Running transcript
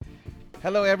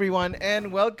Hello, everyone,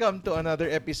 and welcome to another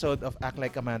episode of Act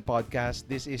Like a Man podcast.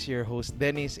 This is your host,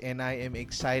 Dennis, and I am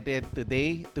excited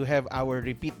today to have our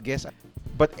repeat guest.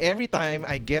 But every time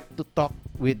I get to talk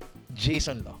with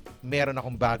Jason Law, meron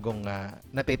akong bagong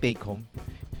nate-take home.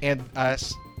 And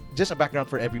as just a background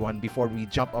for everyone before we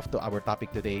jump off to our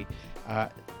topic today,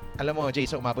 alam mo,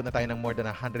 Jason, umabot na tayo ng more than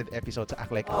 100 episodes sa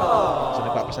Act Like a Man. So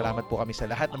nagpapasalamat po kami sa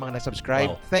lahat ng mga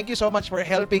nag-subscribe. Wow. Thank you so much for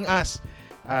helping us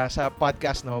sa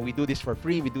podcast. No, we do this for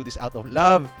free, we do this out of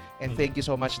love, and thank you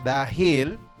so much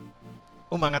dahil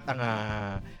umangat ang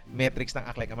metrics ng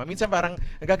Act Like a Man. Minsan parang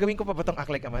gagawin ko pa ba itong Act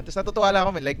Like a Man? Tapos natutuwa lang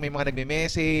ako, like may mga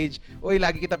nagme-message, uy,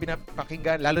 lagi kita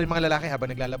pinapakinggan, lalo yung mga lalaki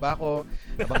habang naglalaba ako,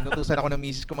 habang nutusan ako ng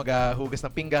misis ko maghugas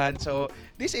ng pinggan. So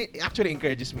this actually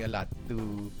encourages me a lot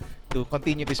to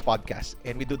continue this podcast,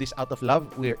 and we do this out of love.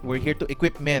 We're here to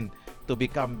equip men to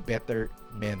become better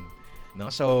men. No,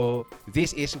 so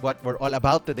this is what we're all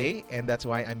about today, and that's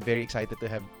why I'm very excited to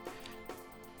have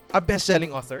a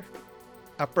best-selling author,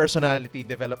 a personality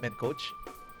development coach,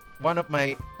 one of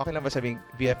my, okay lang ba sabing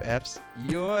BFFs?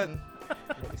 Yun.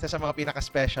 Isa sa mga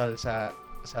pinaka-special sa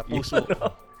puso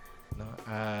ko. No?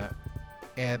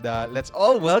 And let's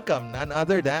all welcome none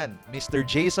other than Mr.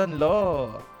 Jason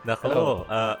Law. Hello.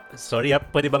 Nako, sorry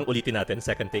pwede bang ulitin natin?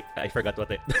 Second take. I forgot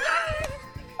what it...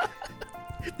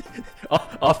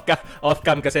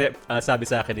 Off-cam kasi sabi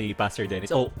sa akin ni Pastor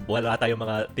Dennis, wala tayong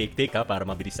mga take para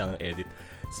mabilis ang edit.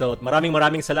 So, maraming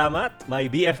salamat. My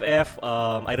BFF,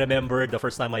 I remember the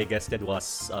first time I guested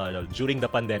was during the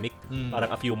pandemic,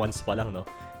 parang a few months pa lang, no?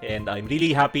 And I'm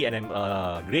really happy and I'm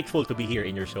grateful to be here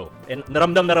in your show. And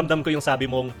naramdam ko yung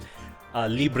sabi mong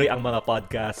libre ang mga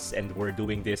podcasts and we're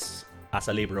doing this as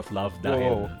a labor of love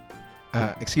dahil...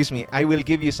 Excuse me, I will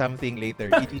give you something later.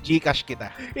 I-Gcash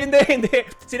kita. Hindi.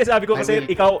 Sinasabi ko kasi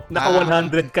ikaw, naka 100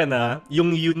 okay. ka na,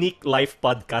 yung Unique Life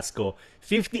podcast ko,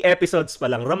 50 episodes pa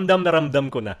lang,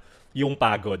 ramdam ko na yung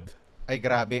pagod. Ay,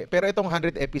 grabe. Pero itong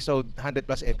 100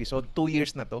 plus episode, 2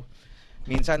 years na to.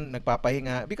 Minsan,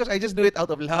 nagpapahinga. Because I just do it out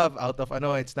of love,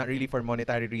 it's not really for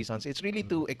monetary reasons. It's really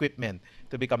to equip men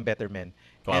to become better men.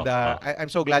 Wow. And I'm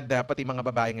so glad na pati mga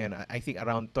babae ngayon, I think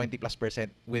around 20+%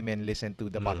 women listen to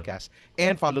the podcast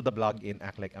and follow the blog in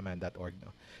actlikeaman.org.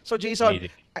 No? So, Jason,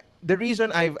 the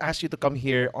reason I've asked you to come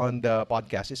here on the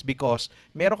podcast is because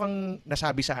meron kang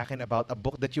nasabi sa akin about a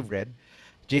book that you've read.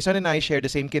 Jason and I share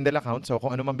the same Kindle account. So,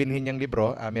 kung ano man bilhin niyang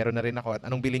libro, meron na rin ako. At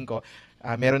anong bilhin ko,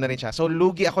 meron na rin siya. So,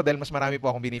 lugi ako dahil mas marami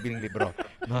po akong binibiling libro.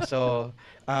 No? So,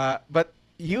 but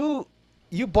you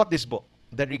bought this book,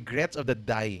 The Regrets of the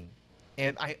Dying.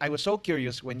 And I was so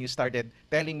curious when you started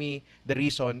telling me the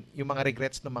reason, yung mga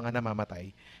regrets ng mga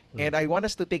namamatay. And I want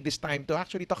us to take this time to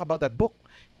actually talk about that book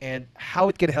and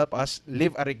how it can help us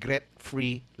live a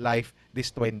regret-free life this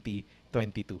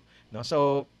 2022. No?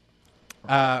 So,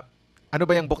 ano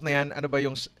ba yung book na yan? Ano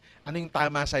yung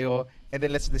tama sa'yo? And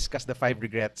then let's discuss the 5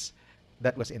 regrets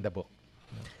that was in the book.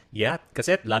 Yeah,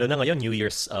 kasi lalo na ngayon, New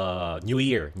Year's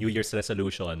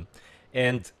resolution.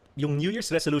 And yung New Year's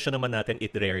resolution naman natin,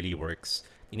 it rarely works.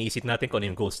 Iniisip natin kung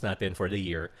ano yung goals natin for the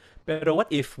year. Pero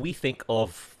what if we think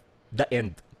of the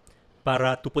end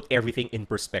para to put everything in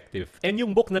perspective? And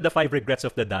yung book na The 5 Regrets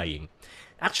of the Dying,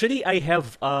 actually, I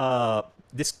have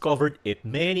discovered it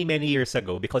many years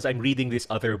ago because I'm reading this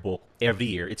other book every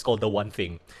year. It's called The One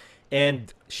Thing.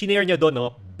 And shinare niya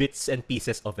doon, bits and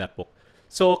pieces of that book.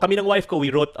 So kami ng wife ko,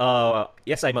 we wrote,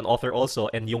 yes, I'm an author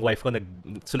also, and yung wife ko,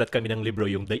 nagsulat kami ng libro,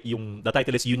 the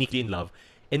title is Uniquely in Love,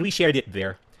 and we shared it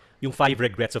there, yung 5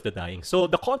 Regrets of the Dying. So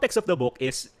the context of the book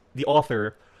is the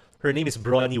author, her name is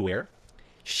Bronnie Ware.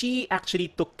 She actually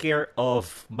took care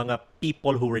of mga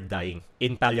people who were dying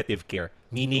in palliative care,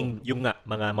 meaning yung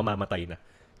mga mamamatay na.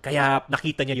 Kaya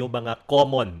nakita niya yung mga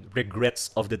common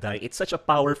regrets of the dying. It's such a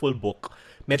powerful book.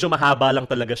 Medyo mahaba lang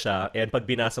talaga siya, and pag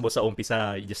binasa mo sa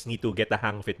umpisa, you just need to get the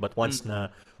hang of it. But once na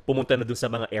pumunta na dun sa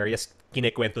mga areas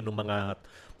kinekwento ng mga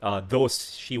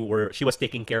those she was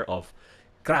taking care of,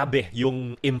 grabe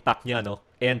yung impact niya, no?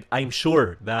 And I'm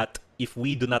sure that if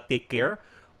we do not take care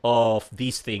of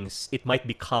these things, it might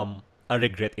become a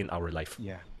regret in our life.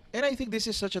 Yeah. And I think this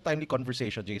is such a timely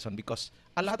conversation, Jason, because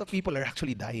a lot of people are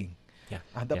actually dying. Yeah.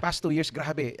 The past 2 years,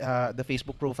 grabe, the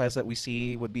Facebook profiles that we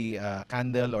see would be a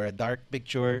candle or a dark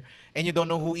picture, and you don't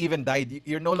know who even died.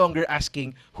 You're no longer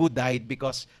asking who died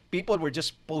because people were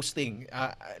just posting.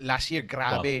 Last year,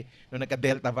 grabe, nung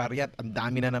nagka-Delta variant, ang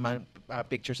dami na naman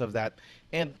pictures of that.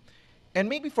 And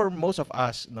maybe for most of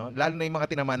us, no, lalo na yung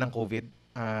mga tinamaan ng COVID,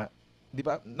 di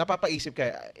ba, napapaisip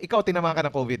ka, ikaw tinamaan ka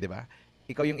ng COVID, di ba?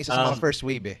 Ikaw yung isa sa mga first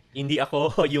wave eh. Hindi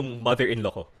ako yung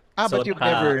mother-in-law ko. But you've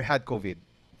never had COVID?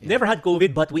 Never had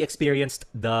COVID, but we experienced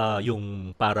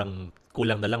yung parang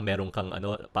kulang na lang meron kang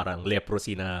parang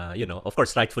leprosy na, of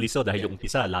course, rightfully so, dahil yung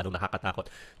umpisa, lalong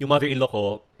nakakatakot. Yung mother-in-law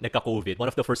ko, nagka-COVID,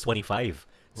 one of the first 25.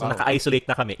 So, Wow. naka-isolate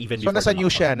na kami even So before nasa the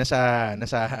news lockdown. siya,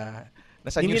 nasa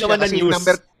Hindi news siya naman na kasi news.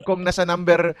 kung nasa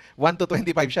number 1 to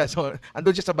 25 siya. So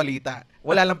andun siya sa balita.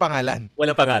 Wala lang pangalan.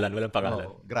 Walang pangalan, walang pangalan.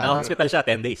 Oh, grabe. Na-hospital siya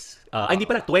 10 days. Ay, hindi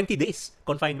pala, 20 days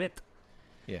confinement.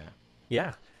 Yeah.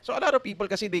 Yeah. So a lot of people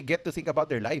kasi they get to think about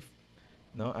their life.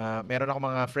 No, meron ako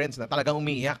mga friends na talagang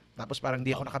umiiyak tapos parang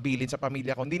hindi ako nakabilin sa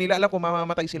pamilya ko. Hindi nila alam kung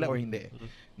mamamatay sila or hindi.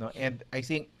 No, and I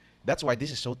think that's why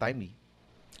this is so timely.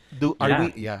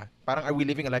 Parang are we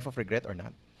living a life of regret or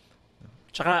not?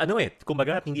 Tsaka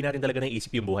kumbaga hindi natin talaga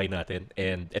naisip yung buhay natin.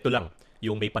 And ito lang,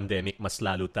 yung may pandemic, mas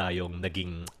lalo tayong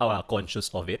naging conscious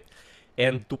of it.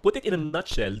 And to put it in a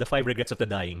nutshell, the 5 regrets of the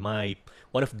dying,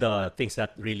 one of the things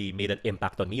that really made an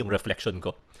impact on me, yung reflection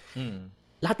ko.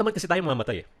 Lahat naman kasi tayo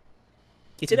mamamatay eh.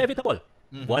 It's inevitable.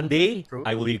 One day, True.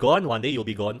 I will be gone. One day, you'll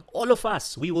be gone. All of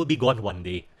us, we will be gone one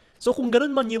day. So kung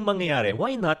ganun man yung mangyayari,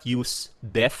 why not use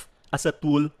death as a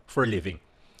tool for living?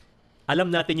 Alam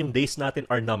natin yung days natin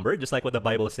are numbered, just like what the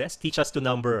Bible says. Teach us to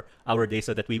number our days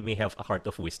so that we may have a heart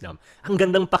of wisdom. Ang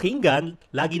gandang pakinggan,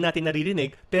 lagi natin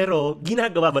naririnig, pero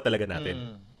ginagawa ba talaga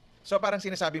natin? So parang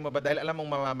sinasabi mo ba dahil alam mong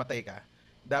mamamatay ka,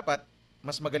 dapat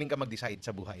mas magaling ka mag-decide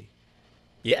sa buhay.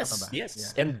 Yes, Tama ba? yes.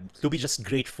 Yeah. And to be just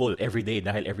grateful every day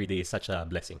dahil every day is such a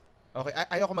blessing. Okay,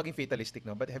 ayoko maging fatalistic,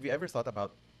 no? But have you ever thought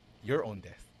about your own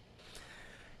death?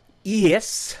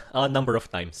 Yes, a number of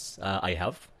times I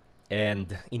have.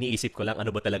 And iniisip ko lang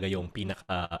ano ba talaga yung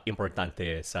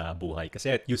pinaka-importante sa buhay.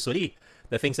 Kasi usually,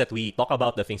 the things that we talk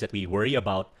about, the things that we worry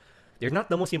about, they're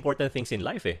not the most important things in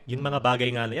life eh. Yung mga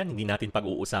bagay nga na yan, hindi natin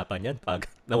pag-uusapan yan pag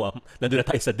nandun na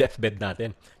tayo sa deathbed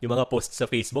natin. Yung mga posts sa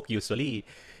Facebook, usually,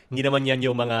 hindi naman yan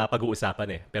yung mga pag-uusapan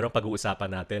eh. Pero ang pag-uusapan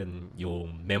natin,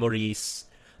 yung memories,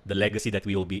 the legacy that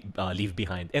we will leave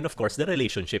behind, and of course, the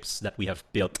relationships that we have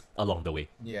built along the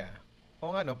way. Yeah.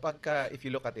 O nga, no? Pagka, if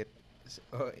you look at it,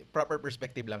 proper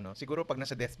perspective lang, no? Siguro pag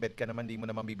nasa deathbed ka naman, di mo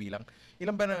naman bibilang.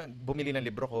 Ilan ba na bumili ng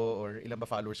libro ko or ilan ba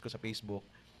followers ko sa Facebook?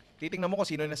 Titingnan mo kung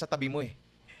sino yung nasa tabi mo eh.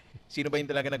 Sino ba yung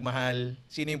talaga nagmahal?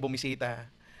 Sino yung bumisita?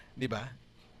 Di ba?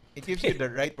 It gives you the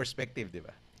right perspective, di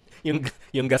ba?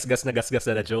 Yung gasgas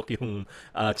na joke, yung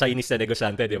Chinese na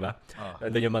negosyante, di ba? Oh.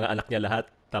 Nandun yung mga anak niya lahat.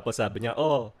 Tapos sabi niya,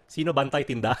 sino bantay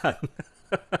tindahan?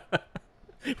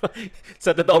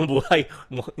 Sa totoong buhay,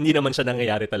 hindi naman siya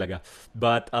nangyayari talaga.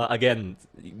 But again,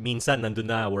 minsan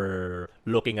nandun na, we're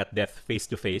looking at death face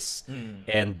to face.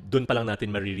 And dun pa lang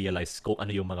natin marirealize kung ano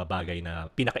yung mga bagay na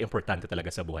pinaka-importante talaga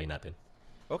sa buhay natin.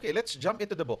 Okay, let's jump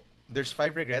into the book. There's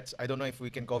 5 regrets. I don't know if we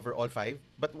can cover all 5.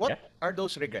 But what Yeah. are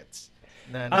those regrets?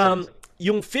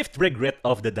 Yung 5th regret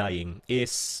of the dying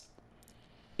is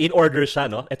in order siya,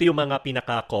 no? Ito yung mga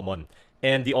pinaka-common.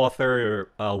 And the author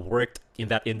worked in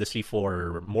that industry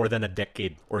for more than a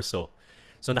decade or so.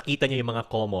 So nakita niya yung mga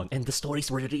common. And the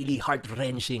stories were really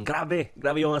heart-wrenching. Grabe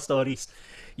yung mga stories.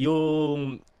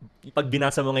 Yung pag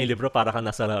binasa mo ngayong libro, para kang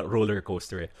nasa roller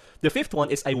coaster eh. The 5th one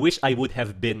is, I wish I would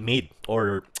have been made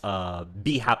or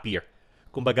be happier.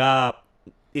 Kumbaga,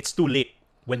 it's too late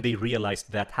when they realized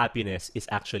that happiness is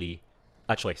actually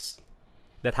a choice.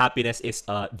 That happiness is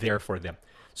there for them.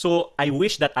 So, I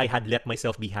wish that I had let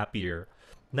myself be happier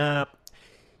na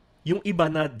yung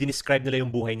iba na dinescribe nila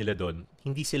yung buhay nila doon,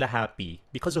 hindi sila happy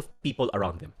because of people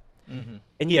around them.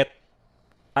 And yet,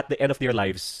 at the end of their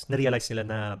lives, na-realize nila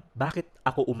na bakit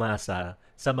ako umasa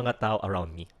sa mga tao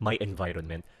around me, my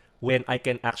environment, when I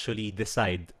can actually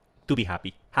decide to be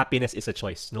happy. Happiness is a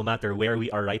choice. No matter where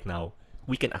we are right now,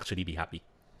 we can actually be happy.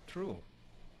 True.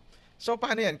 So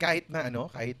paano yan? Kahit na,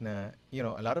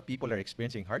 a lot of people are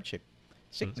experiencing hardship,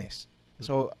 sickness.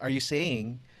 So are you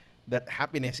saying that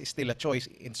happiness is still a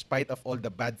choice in spite of all the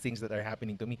bad things that are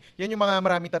happening to me? Yan yung mga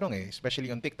maraming tanong eh,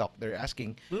 especially on TikTok. They're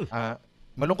asking,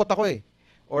 malungkot ako eh.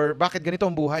 Or bakit ganito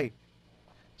ang buhay?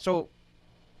 So,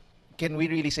 can we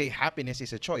really say happiness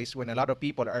is a choice when a lot of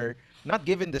people are not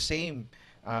given the same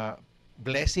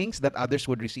blessings that others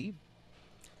would receive?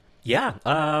 Yeah,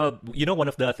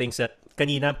 one of the things that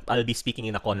kanina I'll be speaking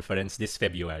in a conference this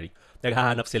February.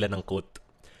 Naghahanap sila ng quote.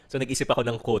 So nag-isip ako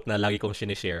ng quote na lagi kong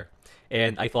sinishare.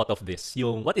 And I thought of this,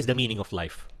 yung what is the meaning of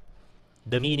life?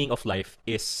 The meaning of life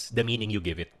is the meaning you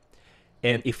give it.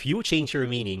 And if you change your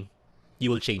meaning,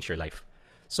 you will change your life.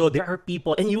 So there are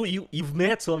people, and you've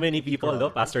met so many people, no,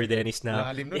 Pastor Dennis,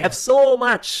 na Lalim nun, they have so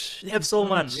much. They have so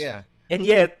much. Yeah. And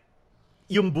yet,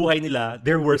 yung buhay nila,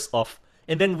 they're worse off.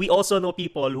 And then we also know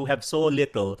people who have so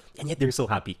little, and yet they're so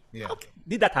happy. Yeah. How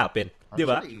did that happen? Di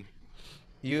ba? Actually,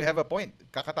 You have a point.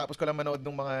 Kakatapos ko lang manood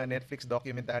ng mga Netflix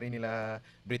documentary nila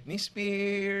Britney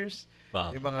Spears,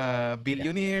 Wow. yung mga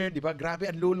billionaire, 'di ba? Grabe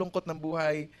ang lulungkot ng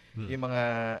buhay. Hmm. Yung mga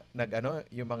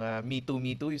yung mga Me Too,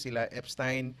 yung sila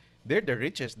Epstein, they're the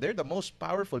richest, they're the most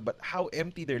powerful, but how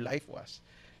empty their life was,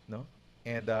 no?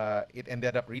 And it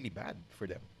ended up really bad for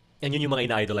them. Yan yun yung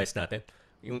mga ina-idolize natin.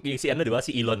 Yung si ano, di ba?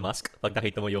 Si Elon Musk. Pag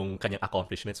nakita mo yung kanyang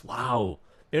accomplishments, wow!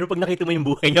 Pero pag nakita mo yung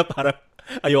buhay niya, parang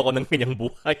ayoko ng kanyang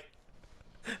buhay.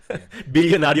 Yeah.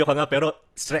 Bilyonaryo ka nga, pero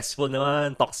stressful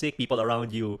naman, toxic, people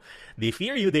around you. They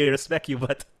fear you, they respect you,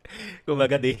 but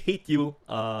kumbaga, they hate you.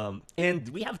 And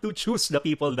we have to choose the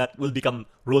people that will become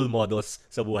role models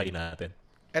sa buhay natin.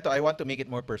 Eto, I want to make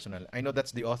it more personal. I know that's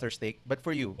the author's take, but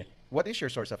for you, what is your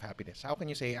source of happiness? How can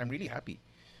you say, I'm really happy?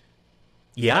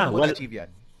 Yeah, Paano mo well, na-achieve yan?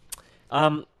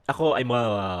 Ako, I'm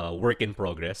a work in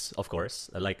progress, of course.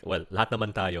 Like, well, lahat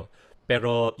naman tayo.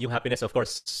 Pero yung happiness, of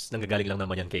course, nanggagaling lang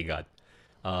naman yan kay God.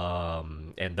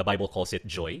 And the Bible calls it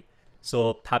joy.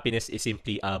 So, happiness is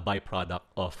simply a byproduct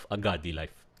of a godly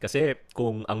life. Kasi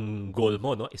kung ang goal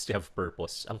mo, no, is to have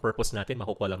purpose, ang purpose natin,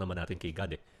 makukuha lang naman natin kay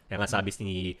God eh. Kaya nga sabi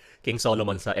ni King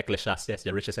Solomon sa Ecclesiastes,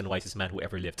 the richest and wisest man who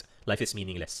ever lived, life is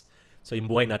meaningless. So, yung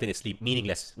buhay natin is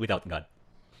meaningless without God.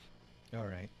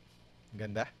 Alright.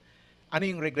 Ganda. Ano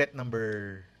yung regret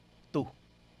number 2?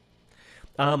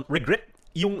 Regret,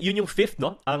 yun yung fifth,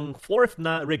 no? Ang fourth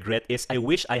na regret is I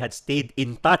wish I had stayed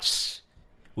in touch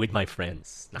with my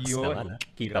friends. Naks naman, ha?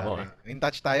 Kita mo, ha? In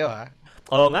touch tayo, ha?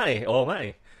 Oo nga eh, oo nga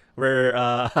eh. We're,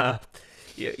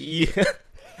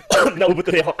 naubo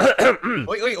tuloy ako.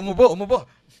 Uy, umubo.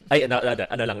 Ay, ano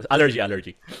lang,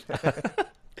 allergy.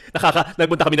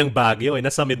 Nagpunta kami ng Baguio eh,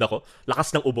 nasa mid ako.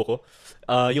 Lakas ng ubo ko.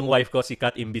 Yung wife ko, si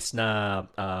Kat, imbis na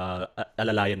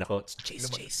alalayan ako,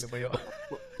 Chase. Lumayo.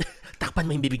 Takpan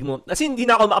mo yung bibig mo. Kasi hindi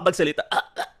na ako makapagsalita.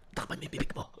 Takpan mo yung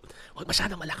bibig mo. Huwag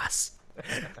masyadong malakas.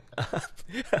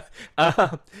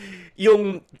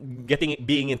 Yung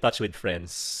being in touch with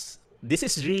friends, this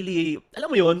is really, alam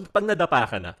mo yun, pag nadapa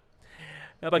ka na,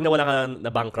 pag nawala ka,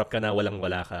 na-bankrupt ka na,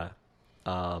 walang-wala ka,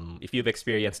 if you've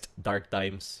experienced dark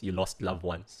times, you lost loved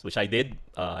ones, which I did.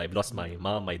 I've lost my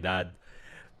mom, my dad.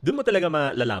 Doon mo talaga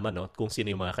malalaman, no, kung sino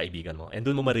yung mga kaibigan mo. And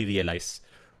doon mo marirealize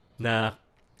na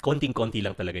konting-konti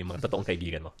lang talaga yung mga totoong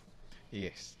kaibigan mo.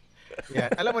 Yes. Yeah.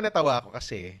 Alam mo, natawa ako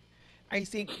kasi I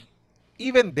think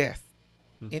even death,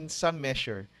 in some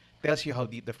measure, tells you how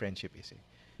deep the friendship is. Eh.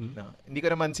 No, hindi ko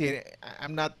naman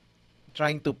I'm not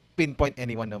trying to pinpoint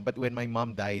anyone, no, but when my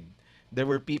mom died, there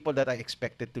were people that I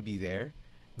expected to be there,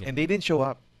 and they didn't show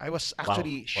up. I was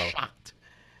actually Wow. shocked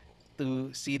to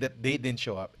see that they didn't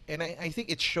show up. And I think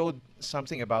it showed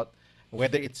something about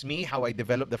whether it's me, how I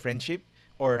develop the friendship,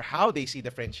 or how they see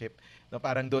the friendship. No,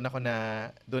 parang doon ako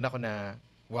na,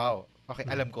 wow, okay,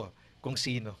 alam ko kung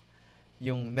sino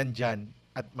yung nandyan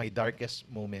at my darkest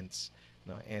moments.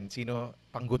 No? And sino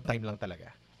pang good time lang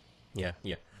talaga. Yeah.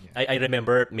 Yeah. I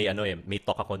remember may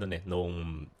talk ako noon eh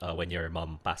nung when your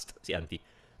mom passed, si auntie.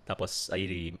 Tapos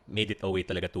I made it a way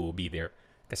talaga to be there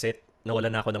kasi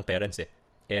nawalan na ako ng parents eh.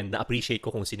 And na-appreciate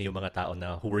ko kung sino yung mga tao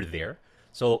na who were there.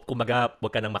 So, kumaga,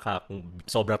 wag ka nang kung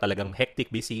sobrang talagang hectic,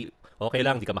 busy, okay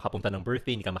lang, hindi ka makapunta ng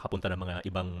birthday, hindi ka makapunta ng mga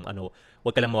ibang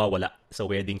wag ka lang mawawala sa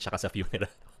wedding tsaka sa funeral.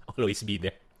 Always be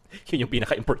there. Yun yung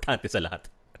pinaka-importante sa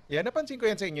lahat. Yeah, napansin ko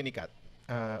yan sa inyo ni Kat.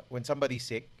 When somebody's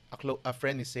sick, a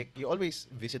friend is sick, you always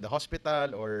visit the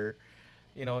hospital or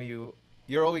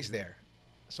you're always there.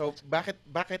 So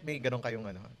bakit may ganun kayong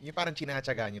yung parang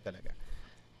chinatsagaan niyo talaga?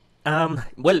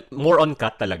 Well, more on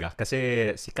Kat talaga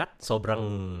kasi si Kat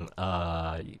sobrang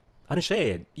siya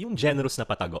eh, yung generous na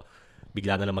patago.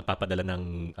 Bigla na lang magpapadala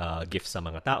ng gifts sa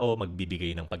mga tao,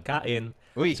 magbibigay ng pagkain.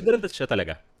 Uy, So, ganun siya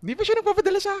talaga. hindi pa siya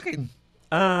nagpapadala sa akin.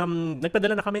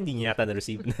 Nagpadala na kami, hindi niya yata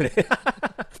na-receive.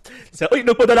 So, uy,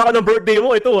 nagpadala ka ng birthday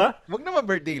mo, ito ha. Wag naman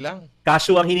birthday lang.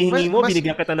 Kasyo ang hinihingi mo, Mas-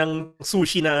 binigyan kita ng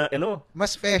sushi na,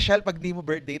 Mas special pag di mo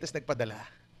birthday tapos nagpadala.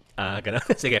 Ganun.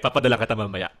 Sige, papadala kita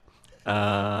mamaya.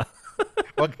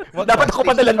 Wag Dapat ako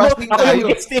padalan mo, fasting ako tayo.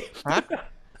 yung guest eh. Ha?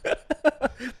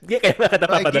 Hindi, kaya nga kita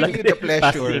So, papadala.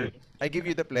 I give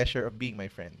you the pleasure of being my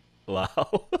friend.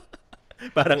 Wow.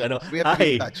 Parang We have to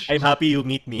be hi, in touch." I'm happy you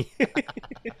meet me.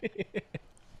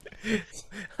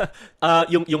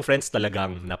 Yung friends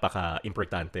talagang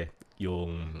napaka-importante.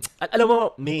 Alam mo,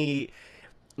 may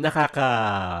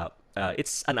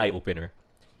it's an eye-opener.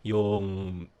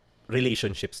 Yung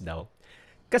relationships daw.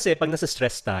 Kasi pag nasa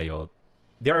stress tayo,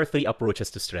 there are 3 approaches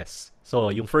to stress.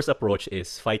 So, yung first approach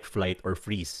is fight, flight, or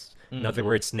freeze. In other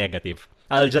words, negative.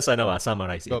 I'll just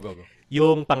summarize it. Go.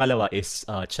 Yung pangalawa is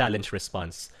challenge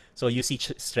response. So, you see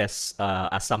stress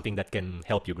as something that can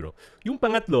help you grow. Yung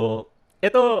pangatlo,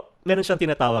 ito, meron siyang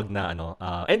tinatawag na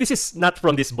and this is not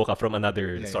from this book, from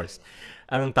another Yeah, source.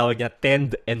 Ang tawag niya,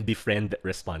 tend and befriend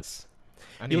response.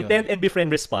 Ano Yung yun? tend and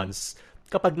befriend response,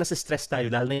 kapag nasa stress tayo,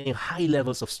 lalo na yung high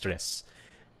levels of stress,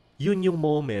 yun yung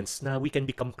moments na we can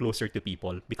become closer to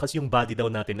people because yung body daw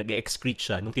natin nag-excrete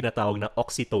siya nung tinatawag na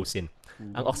oxytocin.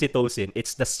 Ang oxytocin,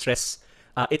 it's the stress,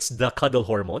 it's the cuddle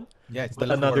hormone. Yeah, it's the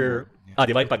But love another, hormone. Yeah.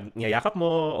 di ba, yung pag niyayakap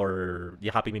mo or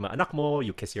yakapin mo yung mga anak mo,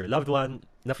 you kiss your loved one,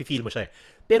 nafe-feel mo siya eh.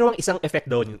 Pero ang isang effect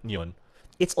daw yun,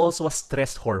 it's also a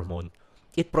stress hormone.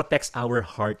 It protects our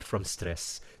heart from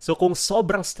stress. So kung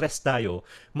sobrang stress tayo,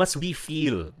 must we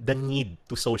feel the need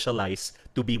to socialize,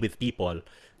 to be with people,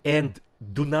 and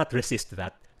do not resist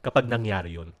that kapag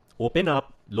nangyari yun. Open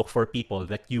up, look for people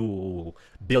that you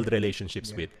build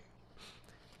relationships with.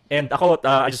 And ako,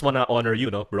 I just wanna honor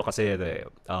you, no, bro, kasi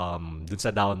dun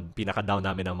sa pinaka-down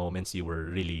namin na moments, you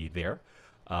were really there.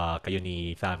 Kayo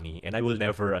ni Fami. And I will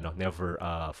never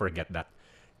forget that.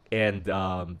 And,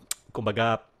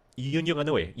 kumbaga, yun yung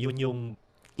yun yung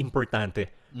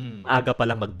importante. Aga pa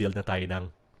lang mag-build na tayo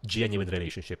ng genuine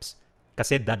relationships.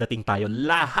 Kasi dadating tayo,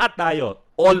 lahat tayo,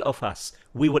 all of us,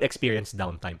 we would experience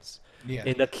downtimes. Yeah.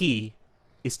 And the key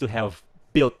is to have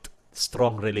built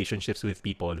strong relationships with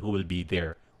people who will be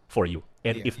there for you.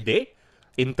 And Yeah. if they,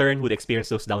 in turn, would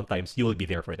experience those downtimes, you will be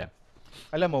there for them.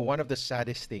 Alam mo, one of the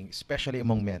saddest things, especially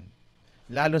among men,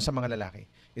 lalo sa mga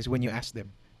lalaki, is when you ask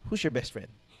them, who's your best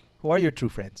friend? Who are your true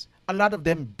friends? A lot of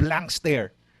them blank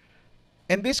stare.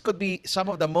 And this could be some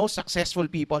of the most successful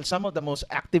people, some of the most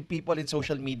active people in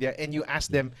social media, and you ask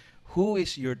them, who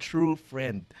is your true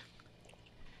friend?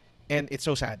 And it's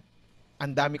so sad.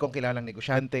 Ang dami kong kilalang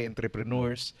negosyante,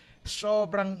 entrepreneurs,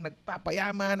 sobrang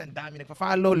nagpapayaman, ang dami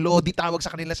nagpa-follow, lodi tawag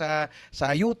sa kanila sa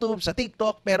YouTube, sa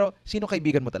TikTok, pero sino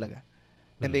kaibigan mo talaga?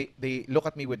 And they look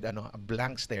at me with a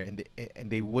blank stare and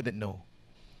they wouldn't know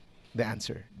the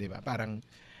answer, 'di ba? Parang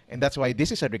and that's why this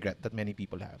is a regret that many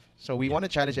people have. So we want to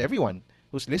challenge everyone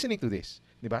who's listening to this,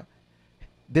 'di ba?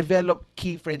 Develop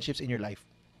key friendships in your life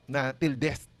na till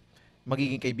death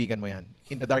magiging kaibigan mo 'yan.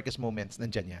 In the darkest moments,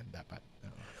 nandiyan 'yan dapat.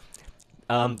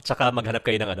 Tsaka maghanap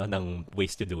kayo ng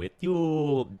ways to do it.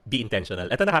 You be intentional.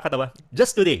 Ito nakakatawa.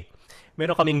 Just today,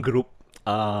 meron kaming group.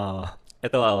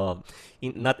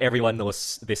 Not everyone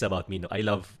knows this about me. No? I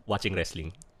love watching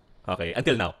wrestling. Okay,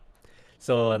 until now.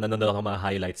 So, nanonood ako ng mga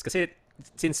highlights. Kasi,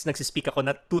 since nagsispeak ako,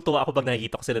 natutuwa ako pag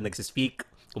nakikita ko sila nagsispeak,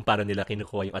 kung paano nila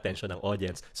kinukuha yung attention ng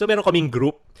audience. So, meron kaming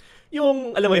group.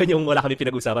 Yung, alam mo yun, yung wala kami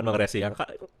pinag-usapan mga wrestling.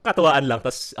 Katuwaan lang.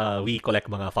 Tapos, we collect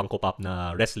mga Funko Pop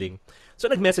na wrestling. So,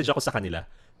 nag-message ako sa kanila.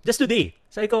 Just today,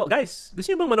 sabi ko, guys, gusto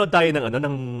niyo bang manood tayo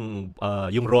ng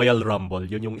yung Royal Rumble?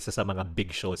 Yun yung isa sa mga big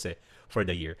shows for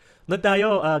the year. Nood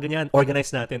tayo, ganyan,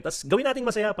 organize natin. Tapos, gawin natin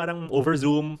masaya, parang over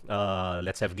Zoom,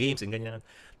 let's have games, and ganyan.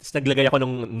 Tapos, naglagay ako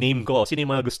ng name ko, sino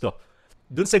yung mga gusto.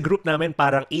 Doon sa group namin,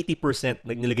 parang 80%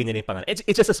 nilagay niya na yung pangalan.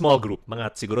 It's just a small group.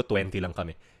 Mga siguro 20 lang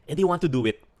kami. And they want to do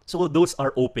it. So, those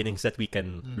are openings that we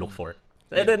can look for.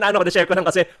 And then, na-share ko lang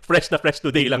kasi fresh na fresh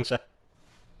today lang siya.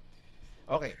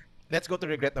 Okay, let's go to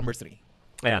regret number 3.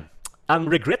 Ayan.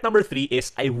 Ang regret number 3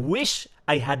 is, I wish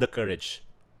I had the courage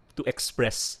to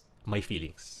express my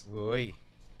feelings. Uy.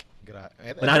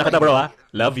 Manahan ka ta, bro, ha?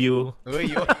 Love you.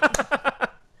 Uy, yun.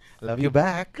 Love you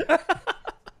back.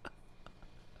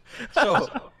 So,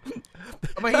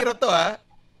 mahirap to, ha?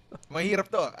 Mahirap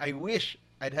to. I wish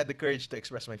I'd had the courage to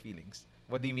express my feelings.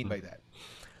 What do you mean by that?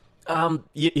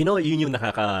 You know, yun yung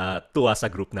nakakatuwa sa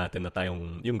group natin na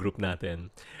yung group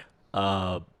natin.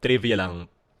 Trivia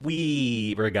lang.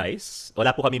 We were guys.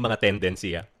 Wala po kami mga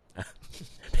tendency,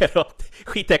 Pero,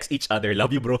 we text each other,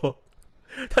 love you, bro.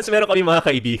 Tapos meron kami mga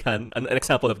kaibigan. An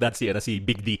example of that, si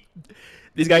Big D.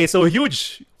 This guy is so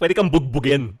huge. Pwede kang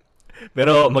bugbugin.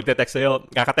 Pero magte-text sa'yo,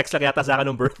 kaka-text lang yata sa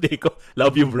akin ng birthday ko.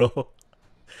 Love you, bro.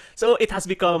 So, it has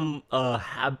become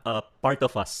a part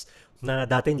of us na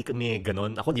dati hindi kami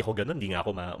ganon. Hindi ako ganon. Hindi nga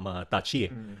ako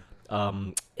ma-touchy.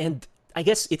 And I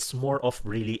guess it's more of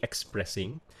really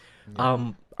expressing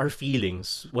our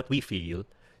feelings, what we feel.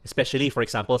 Especially, for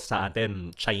example, sa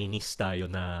atin, Chinese tayo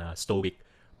na stoic.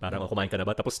 Parang kumain ka na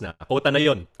ba? Tapos na. Quota na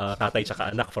yun. Tatay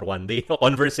tsaka anak for one day.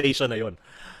 Conversation na yun.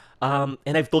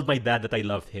 And I've told my dad that I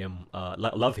love him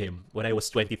when I was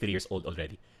 23 years old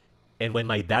already. And when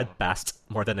my dad passed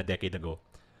more than a decade ago,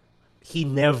 he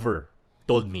never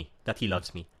told me that he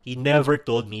loves me. He never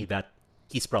told me that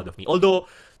he's proud of me. Although,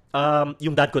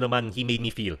 yung dad ko naman, he made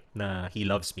me feel na he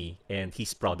loves me and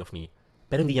he's proud of me.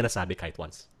 Pero hindi niya nasabi kahit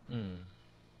once.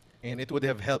 And it would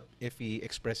have helped if he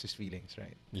expressed his feelings,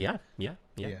 right? Yeah. Yeah.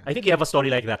 I think you have a story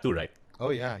like that too, right? Oh,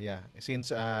 yeah.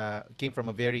 Since came from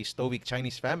a very stoic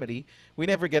Chinese family, we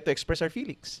never get to express our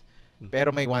feelings.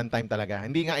 Pero may one time talaga.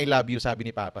 Hindi nga I love you, sabi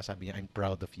ni Papa, sabi niya, I'm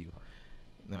proud of you.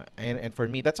 No? And for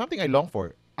me, that's something I long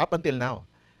for up until now.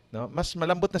 No? Mas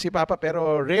malambot na si Papa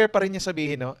pero rare pa rin niya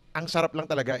sabihin, no? Ang sarap lang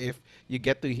talaga if you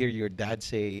get to hear your dad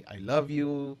say, I love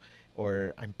you,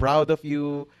 or I'm proud of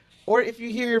you, or if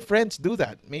you hear your friends do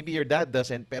that. Maybe your dad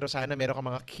doesn't, pero sana meron ka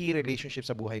mga key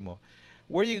relationships sa buhay mo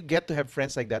where you get to have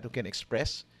friends like that who can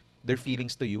express their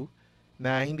feelings to you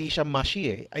na hindi siya mushy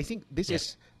eh. I think this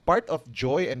is Yes. part of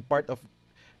joy and part of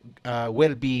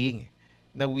well-being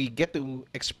na we get to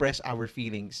express our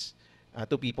feelings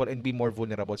to people and be more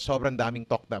vulnerable. Sobrang daming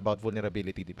talk na about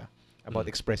vulnerability, di ba? About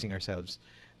expressing ourselves.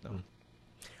 No?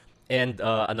 And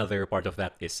another part of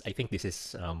that is, I think this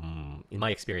is, in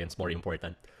my experience, more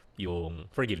important, yung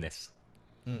forgiveness.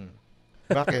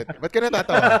 Bakit? Ba't ka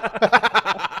natatawa?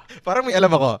 Parang may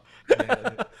alam ako.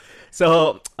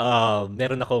 So,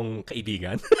 meron akong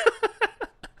kaibigan.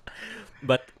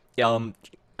 But, ano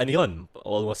yun,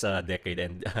 almost a decade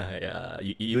and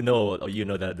you know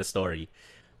the story.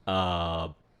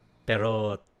 Uh,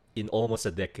 pero in almost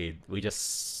a decade, we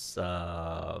just,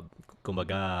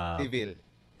 kumbaga, Civil.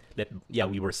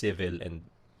 we were civil and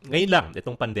ngayon lang,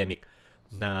 itong pandemic,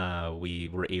 na we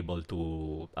were able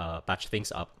to patch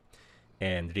things up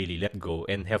and really let go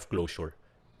and have closure.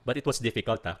 But it was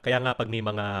difficult, ah. Kaya nga pag may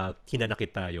mga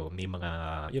hinanakit tayo, may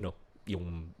mga,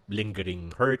 yung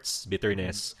lingering hurts,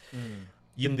 bitterness,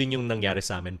 yun din yung nangyari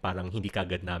sa amin, parang hindi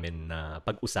kagad namin na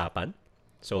pag-usapan.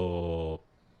 So,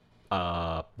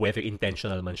 whether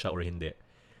intentional man siya or hindi,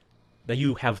 na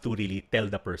you have to really tell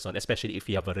the person, especially if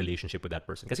you have a relationship with that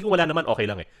person. Kasi kung wala naman, okay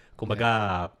lang eh.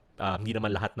 Kumbaga, hindi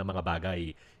naman lahat ng mga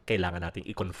bagay kailangan nating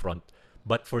i-confront.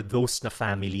 But for those na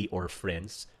family or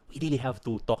friends, we really have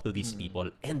to talk to these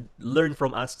people and learn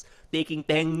from us. Taking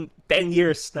 10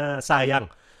 years na sayang.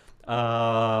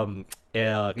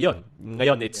 Yun.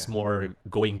 Ngayon, it's more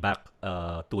going back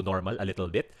to normal a little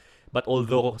bit. But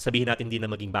although sabihin natin hindi na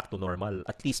maging back to normal,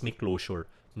 at least may closure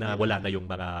na wala na yung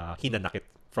mga hinanakit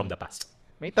from the past.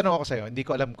 May tanong ako sa'yo. Hindi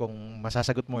ko alam kung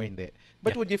masasagot mo o hindi.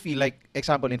 But Yeah. would you feel like,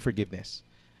 example in forgiveness,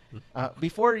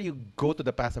 before you go to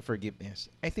the path of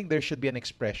forgiveness, I think there should be an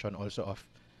expression also of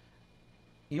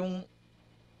yung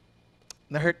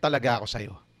na-hurt talaga ako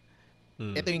sa'yo.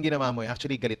 Ito yung ginawa mo eh.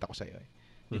 Actually, galit ako sa'yo eh.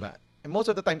 Diba? And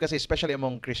most of the time kasi, especially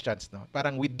among Christians, no,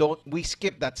 parang we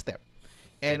skip that step.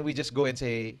 And we just go and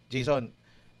say, Jason,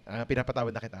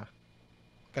 pinapatawad na kita.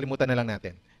 Kalimutan na lang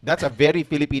natin. That's a very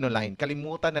Filipino line.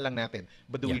 Kalimutan na lang natin.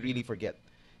 But do we Yeah. really forget?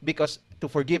 Because to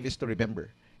forgive is to remember.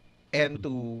 And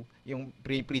to, yung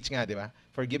pre-preach nga, di ba?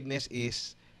 Forgiveness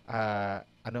is,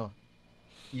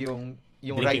 yung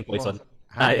Drinking right poison. mo.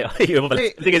 Ha? Yun pala.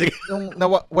 Hindi, Sige, sige. yung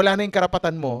wala na yung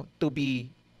karapatan mo to be,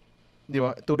 di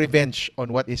ba, to revenge on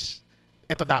what is,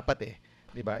 eto dapat eh.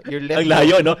 Di ba? You're Ang letting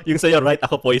layo, no? Yung sa'yo, right?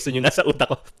 Ako poison yung nasa utak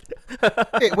ko.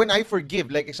 when I forgive,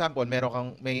 like example,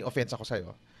 may offense ako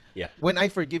sa'yo. Yeah. When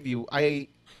I forgive you, I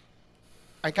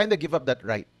kind of give up that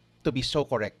right to be so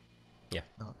correct. Yeah.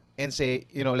 No? And say,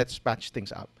 let's patch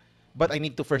things up. But I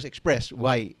need to first express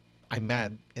why I'm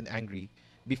mad and angry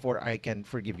before I can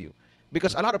forgive you.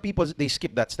 Because a lot of people, they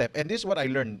skip that step. And this is what I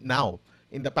learned now,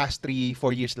 in the past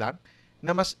 3-4 years lang,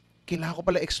 na mas kailangan ko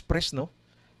pala express, no?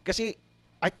 Kasi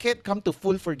I can't come to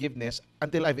full forgiveness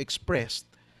until I've expressed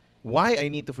why I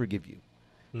need to forgive you.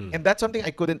 And that's something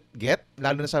I couldn't get,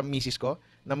 lalo na sa misis ko,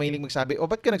 na mahilig magsabi,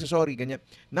 ba't ka nagsasorry, ganyan.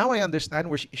 Now I understand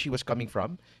where she was coming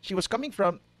from. She was coming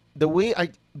from the way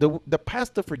the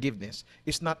path to forgiveness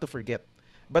is not to forget,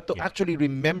 but to Yeah. actually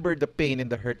remember the pain and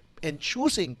the hurt and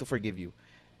choosing to forgive you.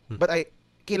 But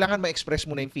kailangan ma-express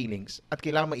mo na yung feelings at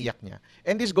kailangan maiyak niya.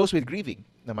 And this goes with grieving.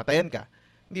 Namatayan ka.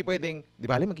 Hindi pwedeng, di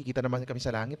ba, magkikita naman kami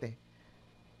sa langit eh.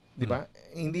 Di ba?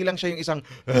 Hindi lang siya yung isang,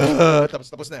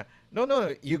 tapos na. No,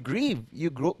 you grieve.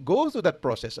 You go through that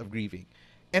process of grieving.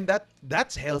 And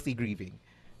that's healthy grieving.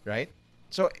 Right?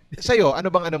 So, sa'yo,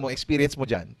 ano bang experience mo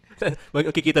dyan?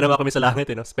 Magkikita naman kami sa langit,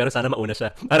 no? Pero sana mauna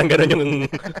siya. Parang gano'n yung...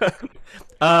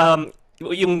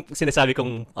 yung sinasabi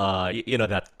kong,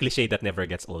 that cliche that never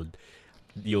gets old.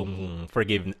 Yung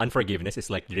unforgiveness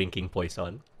is like drinking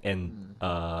poison and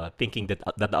thinking that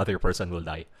the other person will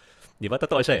die. Di ba?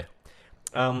 Totoo siya eh.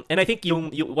 And I think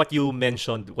yung what you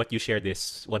mentioned, what you shared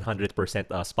is 100%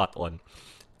 spot on.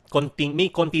 May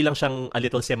konti lang siyang a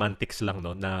little semantics lang,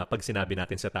 no, na pag sinabi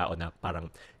natin sa tao na parang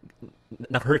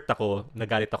na-hurt ako,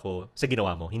 nagalit ako sa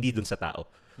ginawa mo, hindi dun sa tao.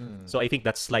 So I think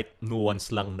that's slight nuance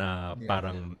lang na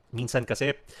parang minsan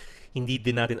kasi hindi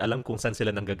din natin alam kung saan sila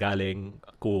nanggagaling,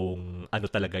 kung ano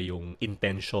talaga yung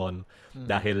intention,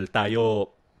 dahil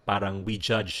tayo parang we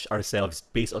judge ourselves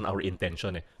based on our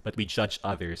intention but we judge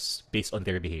others based on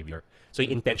their behavior. So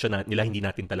yung intention nila hindi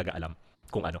natin talaga alam.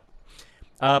 kung ano.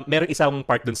 Merong isang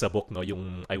part dun sa book, no,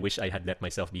 yung I wish I had let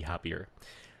myself be happier.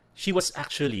 She was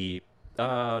actually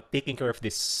taking care of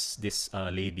this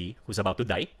lady who's about to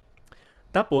die.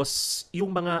 Tapos,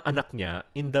 yung mga anak niya,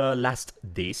 in the last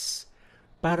days,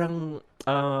 parang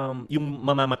yung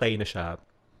mamamatay na siya,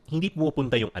 hindi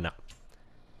pumupunta yung anak.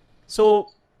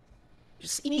 So,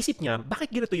 inisip niya,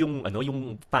 bakit ganito yung,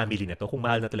 yung family na to, kung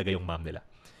mahal na talaga yung mom nila.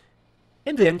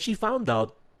 And then, she found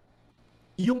out,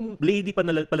 yung lady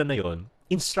pala na yon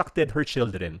instructed her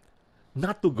children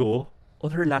not to go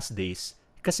on her last days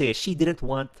kasi she didn't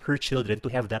want her children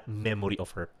to have that memory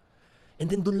of her. And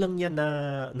then doon lang niya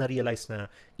na-realize na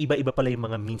iba-iba pala yung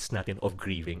mga means natin of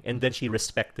grieving. And then she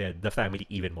respected the family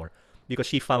even more. Because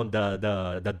she found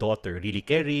the daughter really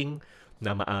caring,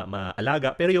 na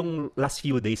maalaga. Pero yung last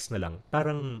few days na lang,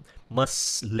 parang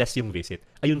mas less yung visit.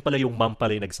 Ayun pala yung mom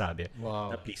pala yung nagsabi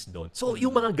Wow. na please don't. So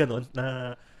yung mga ganon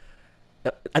na...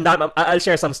 I'll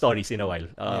share some stories in a while.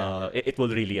 It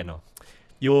will really,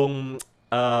 yung...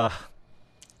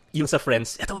 yung sa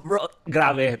Friends, eto bro,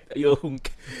 grabe, yung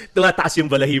tumataas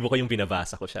yung balahibo ko yung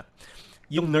binabasa ko siya.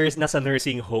 Yung nurse, nasa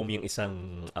nursing home yung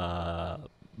isang,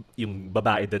 yung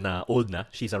babae doon na old na,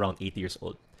 she's around 80 years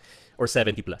old, or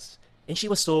 70 plus. And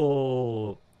she was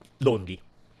so lonely.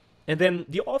 And then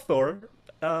the author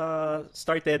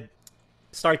started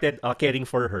caring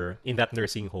for her in that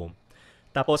nursing home.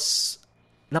 Tapos,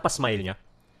 napasmile niya.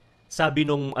 Sabi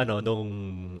nung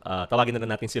tawagin na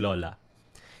natin si Lola,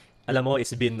 alam mo,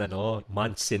 it's been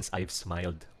months since I've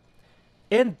smiled.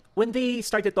 And when they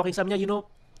started talking, sabi niya,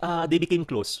 they became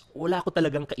close. Wala ko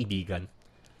talagang kaibigan.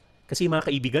 Kasi yung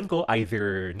mga kaibigan ko,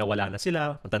 either nawala na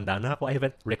sila, matanda na ako, I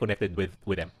haven't reconnected with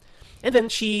them. And then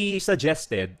she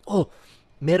suggested,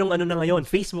 merong na ngayon,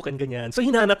 Facebook and ganyan. So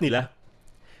hinanap nila.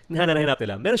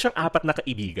 Meron siyang 4 na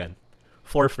kaibigan.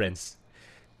 4 friends.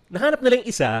 Nahanap nila yung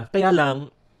isa, kaya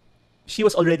lang, she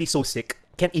was already so sick,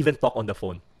 can't even talk on the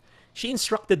phone. She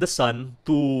instructed the son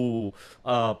to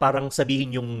parang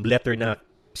sabihin yung letter na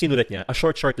sinulat niya, a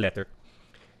short letter.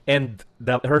 And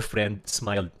her friend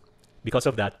smiled. Because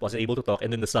of that, was able to talk,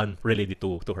 and then the son relayed it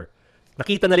to her.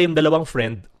 Nakita na rin yung dalawang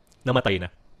friend na matay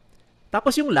na.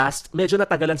 Tapos yung last, medyo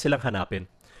natagalan silang hanapin.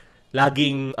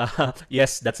 Laging,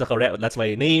 yes, that's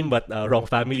my name, but wrong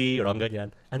family, wrong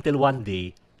ganyan. Until one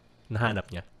day,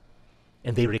 nahanap niya.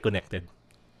 And they reconnected.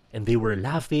 And they were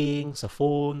laughing sa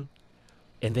phone.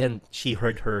 And then she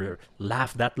heard her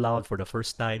laugh that loud for the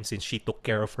first time since she took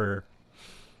care of her.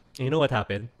 And you know what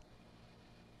happened?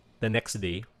 The next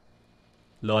day,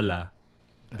 Lola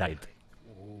died.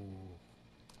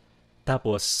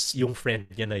 Tapos, yung friend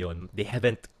niya na yon, they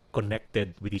haven't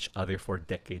connected with each other for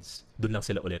decades. Doon lang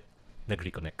sila ulit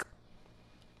nag-reconnect.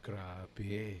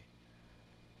 Grabe.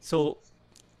 So,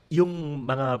 yung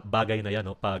mga bagay na yan,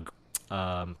 pag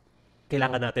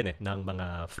kailangan natin ng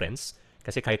mga friends,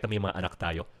 kasi kahit na may mga anak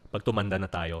tayo, pag tumanda na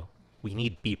tayo, we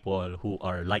need people who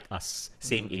are like us,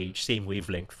 same age, same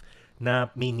wavelength, na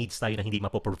may needs tayo na hindi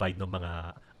mapoprovide ng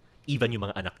mga, even yung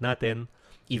mga anak natin,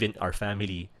 even our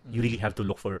family. You really have to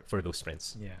look for those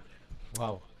friends. Yeah.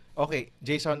 Wow. Okay,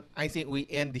 Jason, I think we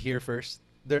end here first.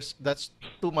 That's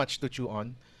too much to chew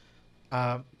on.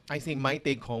 I think my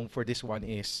take home for this one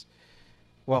is,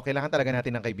 wow, kailangan talaga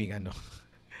natin ng kaibigan, no?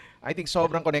 I think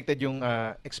sobrang connected yung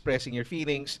expressing your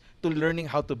feelings to learning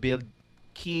how to build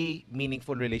key,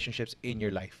 meaningful relationships in your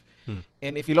life.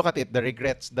 And if you look at it, the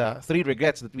 3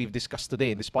 regrets that we've discussed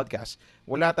today in this podcast,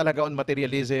 wala talaga on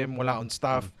materialism, wala on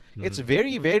stuff. It's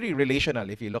very, very relational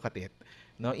if you look at it.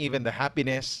 No, even the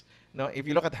happiness. No, if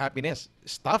you look at happiness,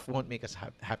 stuff won't make us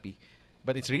happy.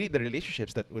 But it's really the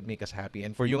relationships that would make us happy.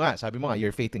 And for you nga, sabi mo nga,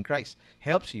 your faith in Christ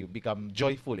helps you become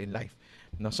joyful in life.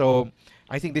 No, so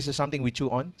I think this is something we chew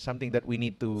on, something that we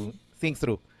need to think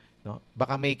through. No,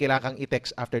 baka may kailangan kang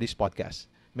i-text after this podcast.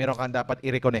 Meron kang dapat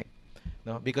i-reconnect.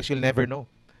 No, because you'll never know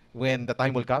when the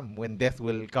time will come, when death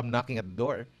will come knocking at the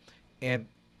door. And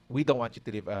we don't want you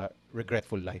to live a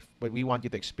regretful life, but we want you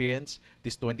to experience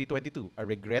this 2022, a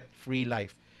regret-free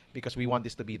life, because we want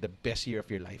this to be the best year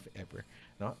of your life ever.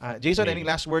 No, Jason, any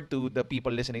last word to the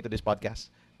people listening to this podcast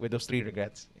with those 3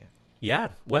 regrets? Yeah.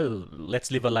 Yeah, well, let's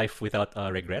live a life without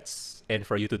regrets. And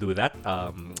for you to do that,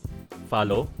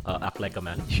 follow Act Like a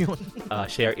Man. Yun.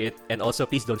 Share it. And also,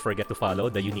 please don't forget to follow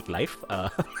The Unique Life.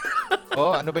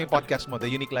 Ano ba yung podcast mo? The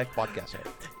Unique Life Podcast, right?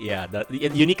 Yeah, the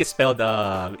Unique is spelled,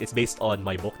 it's based on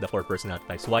my book, The 4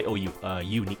 Personality Types. Y-O-U,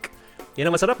 Unique. Yan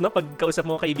ang masarap, no? Pag kausap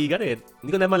mo kaibigan, Hindi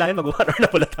ko na malayan, mag-1 hour na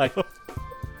pala tayo.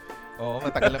 Oo,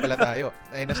 matagal na pala tayo.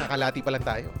 Ay, nasa kalati pa lang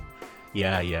tayo.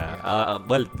 Yeah.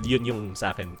 Well, yun yung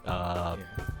sa akin.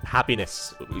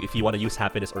 Happiness. If you want to use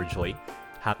happiness or joy,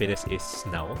 happiness is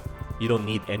now. You don't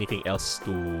need anything else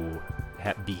to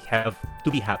be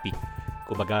happy.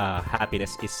 Kumbaga,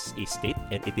 happiness is a state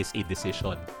and it is a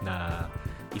decision na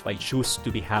if I choose to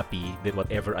be happy, then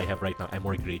whatever I have right now, I'm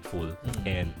more grateful.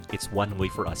 And it's one way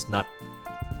for us not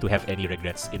to have any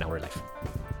regrets in our life.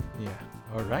 Yeah.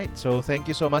 All right. So thank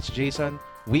you so much, Jason.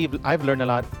 I've learned a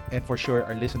lot, and for sure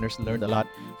our listeners learned a lot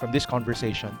from this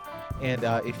conversation. And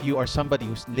if you are somebody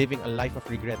who's living a life of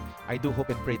regret, I do hope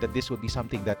and pray that this will be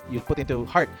something that you put into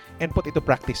heart and put into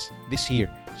practice this year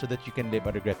so that you can live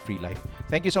a regret-free life.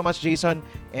 Thank you so much, Jason.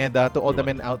 And to all the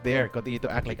men out there, continue to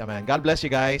act like a man. God bless you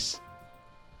guys.